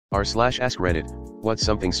r/AskReddit, what's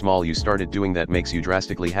something small you started doing that makes you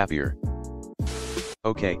drastically happier?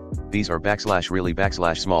 Okay, these are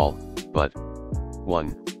 /really/small, but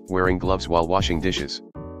 1. Wearing gloves while washing dishes.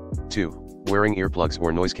 2. Wearing earplugs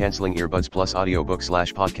or noise-canceling earbuds plus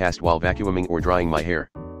audiobook/podcast while vacuuming or drying my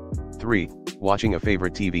hair. 3. Watching a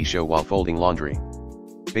favorite TV show while folding laundry.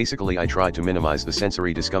 Basically, I try to minimize the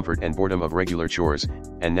sensory discomfort and boredom of regular chores,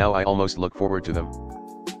 and now I almost look forward to them.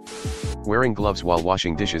 Wearing gloves while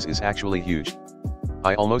washing dishes is actually huge.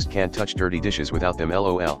 I almost can't touch dirty dishes without them,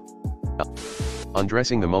 lol.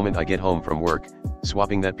 Undressing the moment I get home from work,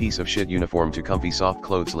 swapping that piece of shit uniform to comfy soft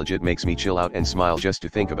clothes legit makes me chill out and smile just to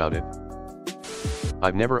think about it.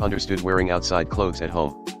 I've never understood wearing outside clothes at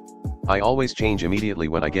home. I always change immediately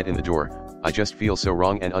when I get in the door, I just feel so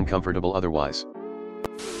wrong and uncomfortable otherwise.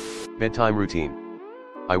 Bedtime routine.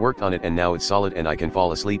 I worked on it and now it's solid and I can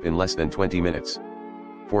fall asleep in less than 20 minutes.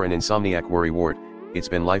 For an insomniac worry ward, it's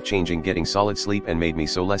been life-changing getting solid sleep and made me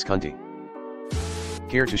so less cunty.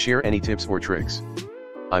 Care to share any tips or tricks?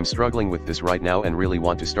 I'm struggling with this right now and really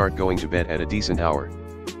want to start going to bed at a decent hour.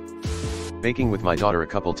 Baking with my daughter a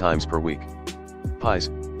couple times per week. Pies,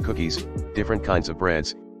 cookies, different kinds of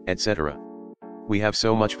breads, etc. We have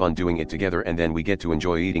so much fun doing it together and then we get to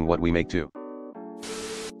enjoy eating what we make too.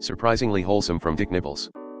 Surprisingly wholesome from Dick Nipples.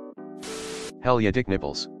 Hell yeah, Dick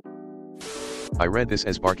Nipples. I read this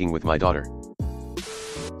as barking with my daughter.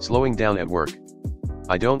 Slowing down at work.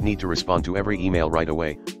 I don't need to respond to every email right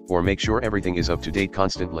away, or make sure everything is up to date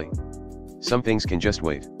constantly. Some things can just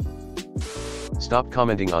wait. Stop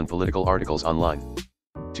commenting on political articles online.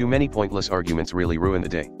 Too many pointless arguments really ruin the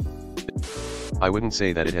day. I wouldn't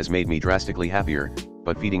say that it has made me drastically happier,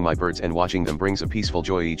 but feeding my birds and watching them brings a peaceful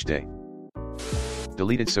joy each day.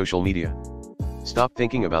 Deleted social media. Stop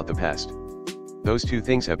thinking about the past. Those two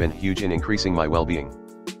things have been huge in increasing my well-being.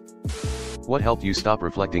 What helped you stop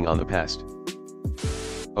reflecting on the past?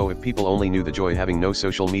 Oh, if people only knew the joy having no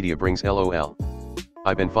social media brings, lol.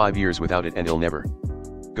 I've been 5 years without it and I'll never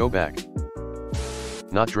go back.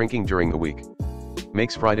 Not drinking during the week.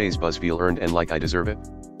 Makes Friday's buzz feel earned and like I deserve it.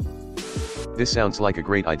 This sounds like a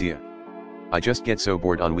great idea. I just get so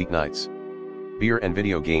bored on weeknights. Beer and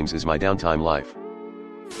video games is my downtime life.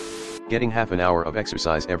 Getting half an hour of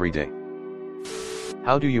exercise every day.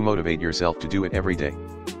 How do you motivate yourself to do it every day?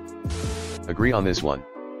 Agree on this one.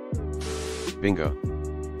 Bingo.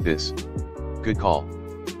 This. Good call.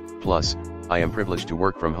 Plus, I am privileged to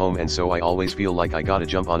work from home and so I always feel like I gotta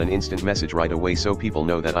jump on an instant message right away so people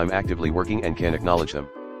know that I'm actively working and can acknowledge them.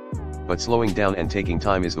 But slowing down and taking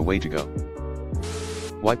time is the way to go.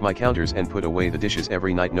 Wipe my counters and put away the dishes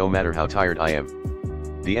every night no matter how tired I am.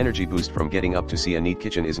 The energy boost from getting up to see a neat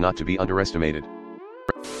kitchen is not to be underestimated.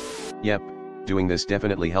 Yep, doing this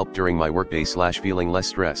definitely helped during my workday/feeling less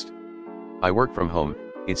stressed. I work from home,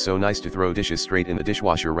 it's so nice to throw dishes straight in the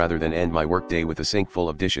dishwasher rather than end my workday with a sink full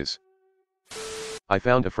of dishes. I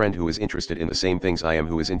found a friend who is interested in the same things I am,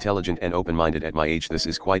 who is intelligent and open-minded at my age. This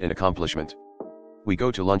is quite an accomplishment. We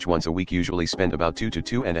go to lunch once a week, usually spend about 2 to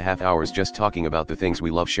 2.5 hours just talking about the things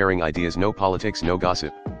we love, sharing ideas, no politics, no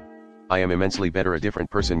gossip. I am immensely better, a different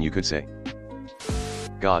person you could say.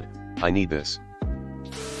 God, I need this.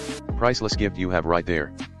 Priceless gift you have right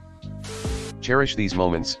there. Cherish these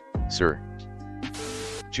moments, sir.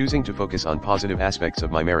 Choosing to focus on positive aspects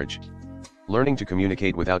of my marriage. Learning to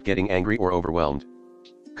communicate without getting angry or overwhelmed.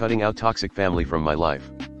 Cutting out toxic family from my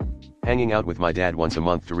life. Hanging out with my dad once a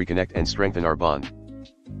month to reconnect and strengthen our bond.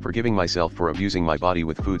 Forgiving myself for abusing my body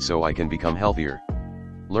with food so I can become healthier.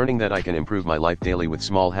 Learning that I can improve my life daily with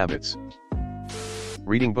small habits.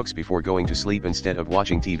 Reading books before going to sleep instead of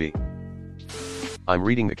watching TV. I'm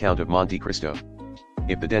reading The Count of Monte Cristo.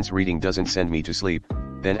 If the dense reading doesn't send me to sleep,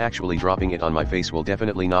 then actually dropping it on my face will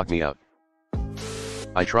definitely knock me out.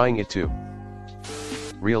 I trying it too.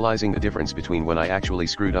 Realizing the difference between when I actually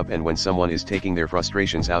screwed up and when someone is taking their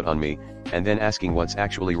frustrations out on me, and then asking what's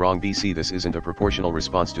actually wrong. BC, this isn't a proportional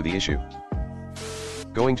response to the issue.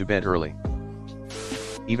 Going to bed early.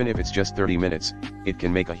 Even if it's just 30 minutes, it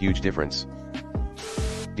can make a huge difference.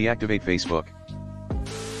 Deactivate Facebook.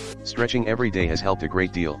 Stretching every day has helped a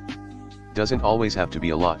great deal. Doesn't always have to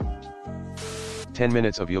be a lot. 10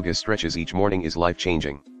 minutes of yoga stretches each morning is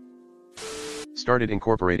life-changing. Started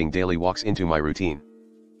incorporating daily walks into my routine.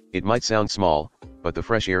 It might sound small, but the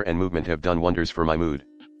fresh air and movement have done wonders for my mood.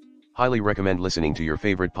 Highly recommend listening to your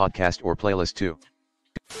favorite podcast or playlist too.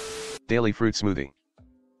 Daily fruit smoothie.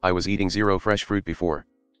 I was eating zero fresh fruit before.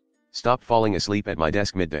 Stopped falling asleep at my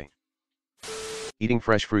desk midday. Eating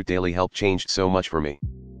fresh fruit daily helped changed so much for me.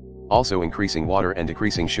 Also increasing water and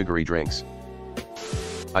decreasing sugary drinks.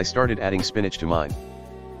 I started adding spinach to mine.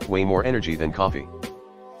 Way more energy than coffee.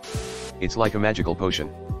 It's like a magical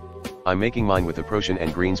potion. I'm making mine with the Protion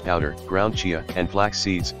and greens powder, ground chia and flax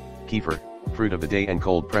seeds, kefir, fruit of the day and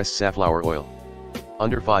cold pressed safflower oil.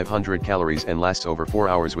 Under 500 calories and lasts over 4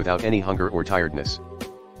 hours without any hunger or tiredness.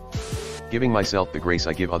 Giving myself the grace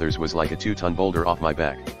I give others was like a 2-ton boulder off my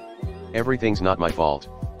back. Everything's not my fault.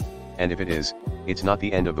 And if it is, it's not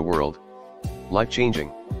the end of the world.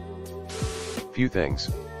 Life-changing. Few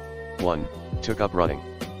things. 1. Took up running.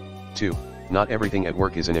 2. Not everything at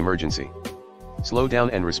work is an emergency. Slow down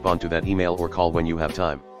and respond to that email or call when you have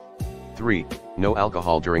time. 3. No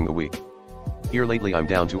alcohol during the week. Here lately I'm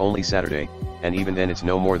down to only Saturday, and even then it's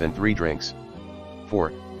no more than 3 drinks.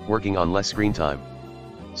 4. Working on less screen time.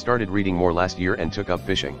 Started reading more last year and took up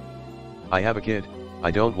fishing. I have a kid,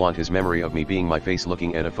 I don't want his memory of me being my face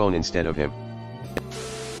looking at a phone instead of him.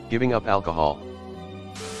 Giving up alcohol.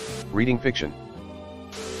 Reading fiction.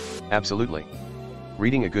 Absolutely.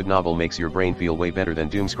 Reading a good novel makes your brain feel way better than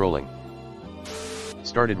doom scrolling.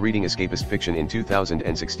 Started reading escapist fiction in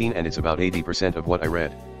 2016 and it's about 80% of what I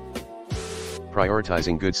read.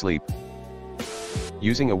 Prioritizing good sleep.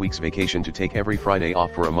 Using a week's vacation to take every Friday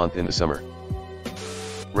off for a month in the summer.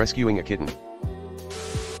 Rescuing a kitten.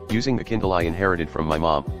 Using the Kindle I inherited from my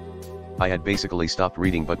mom. I had basically stopped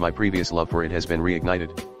reading but my previous love for it has been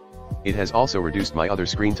reignited. It has also reduced my other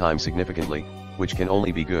screen time significantly, which can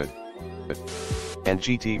only be good. And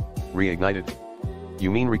GT, reignited?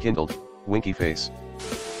 You mean rekindled, winky face.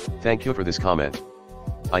 Thank you for this comment.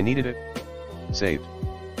 I needed it. Saved.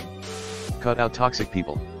 Cut out toxic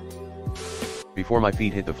people. Before my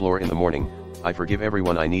feet hit the floor in the morning, I forgive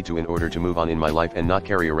everyone I need to in order to move on in my life and not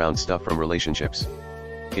carry around stuff from relationships.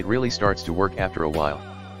 It really starts to work after a while.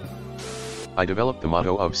 I developed the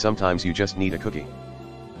motto of sometimes you just need a cookie.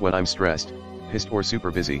 When I'm stressed, pissed or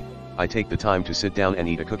super busy, I take the time to sit down and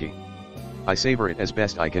eat a cookie. I savor it as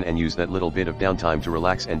best I can and use that little bit of downtime to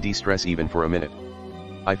relax and de-stress even for a minute.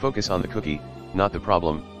 I focus on the cookie, not the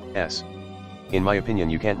problem. In my opinion,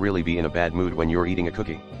 you can't really be in a bad mood when you're eating a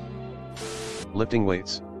cookie. Lifting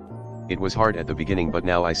weights. It was hard at the beginning but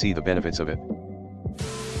now I see the benefits of it.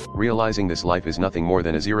 Realizing this life is nothing more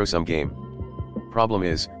than a zero-sum game. Problem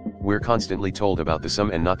is, we're constantly told about the sum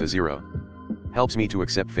and not the zero. Helps me to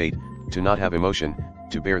accept fate, to not have emotion,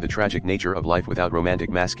 to bear the tragic nature of life without romantic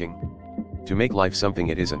masking. To make life something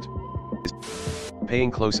it isn't.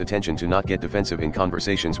 Paying close attention to not get defensive in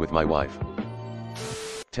conversations with my wife.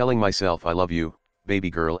 Telling myself I love you, baby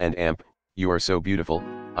girl and amp, you are so beautiful,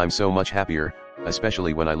 I'm so much happier,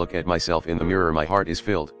 especially when I look at myself in the mirror my heart is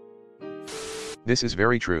filled. This is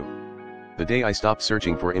very true. The day I stopped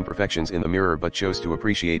searching for imperfections in the mirror but chose to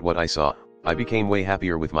appreciate what I saw, I became way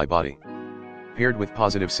happier with my body. Paired with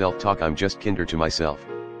positive self-talk I'm just kinder to myself.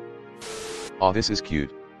 Aw, this is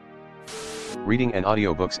cute. Reading and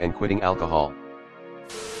audiobooks and quitting alcohol.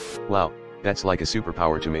 Wow, that's like a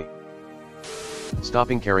superpower to me.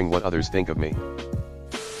 Stopping caring what others think of me.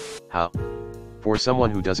 How? For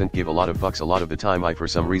someone who doesn't give a lot of fucks a lot of the time, I for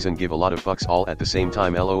some reason give a lot of fucks all at the same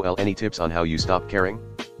time. LOL. Any tips on how you stop caring?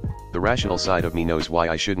 The rational side of me knows why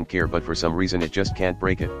I shouldn't care, but for some reason it just can't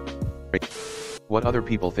break it. What other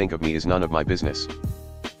people think of me is none of my business.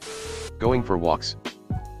 Going for walks.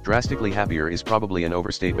 Drastically happier is probably an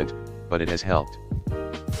overstatement, but it has helped.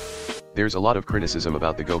 There's a lot of criticism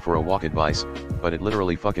about the go for a walk advice, but it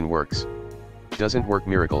literally fucking works. Doesn't work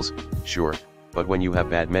miracles, sure, but when you have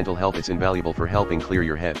bad mental health it's invaluable for helping clear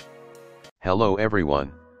your head. Hello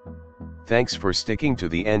everyone. Thanks for sticking to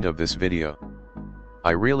the end of this video.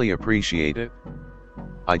 I really appreciate it.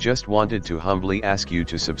 I just wanted to humbly ask you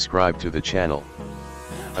to subscribe to the channel.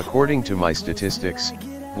 According to my statistics,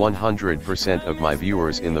 100% of my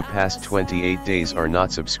viewers in the past 28 days are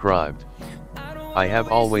not subscribed. I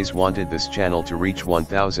have always wanted this channel to reach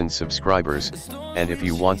 1000 subscribers, and if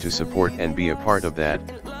you want to support and be a part of that,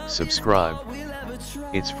 subscribe.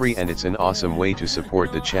 It's free and it's an awesome way to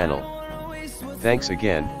support the channel. Thanks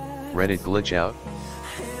again, Reddit glitch out.